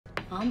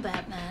I'm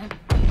Batman.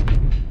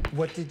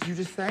 What did you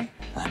just say?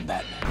 I'm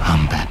Batman.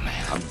 I'm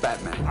Batman. I'm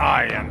Batman.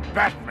 I am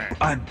Batman.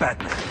 I'm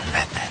Batman.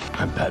 Batman.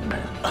 I'm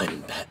Batman. I'm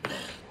Batman.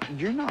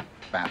 You're not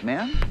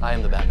Batman. I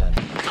am the Batman.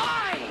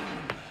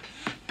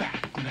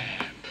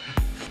 Batman.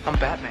 I'm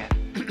Batman.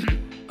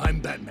 I'm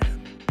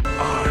Batman.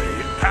 I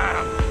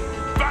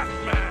am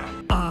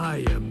Batman.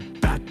 I am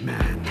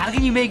Batman. How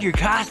can you make your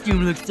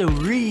costume look so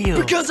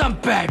real? Because I'm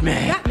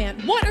Batman.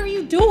 Batman, what are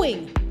you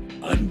doing?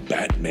 I'm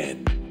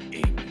Batman.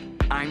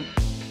 I'm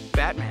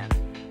Batman.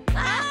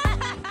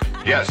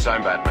 Yes,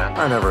 I'm Batman.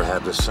 I never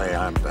had to say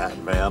I'm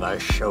Batman. I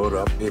showed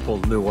up, people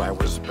knew I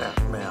was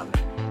Batman.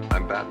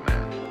 I'm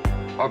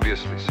Batman.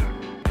 Obviously, sir.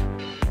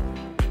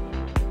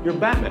 You're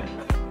Batman.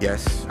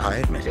 Yes, I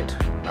admit it.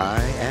 I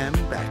am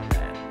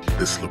Batman.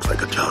 This looks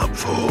like a job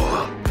for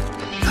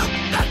the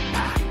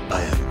Batman.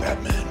 I am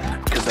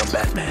Batman. Because I'm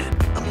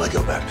Batman. I'm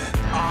Lego Batman.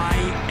 I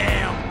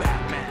am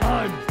Batman.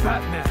 I'm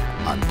Batman.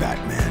 I'm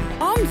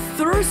Batman. I'm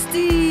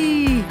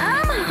thirsty.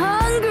 I'm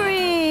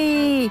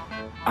hungry.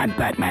 I'm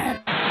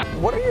Batman.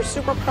 What are your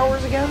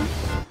superpowers again?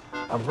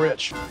 I'm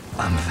rich.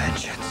 I'm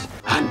vengeance.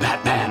 I'm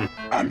Batman.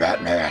 I'm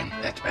Batman.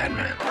 That's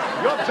Batman.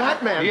 You're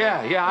Batman.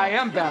 Yeah, I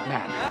am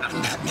Batman.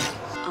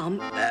 I'm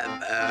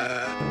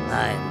Batman.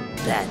 I'm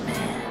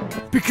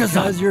Batman.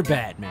 Because you're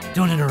Batman.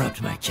 Don't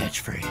interrupt my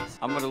catchphrase.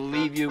 I'm gonna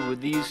leave you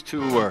with these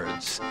 2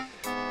 words.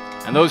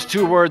 And those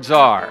 2 words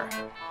are...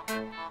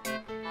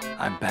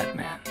 I'm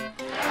Batman.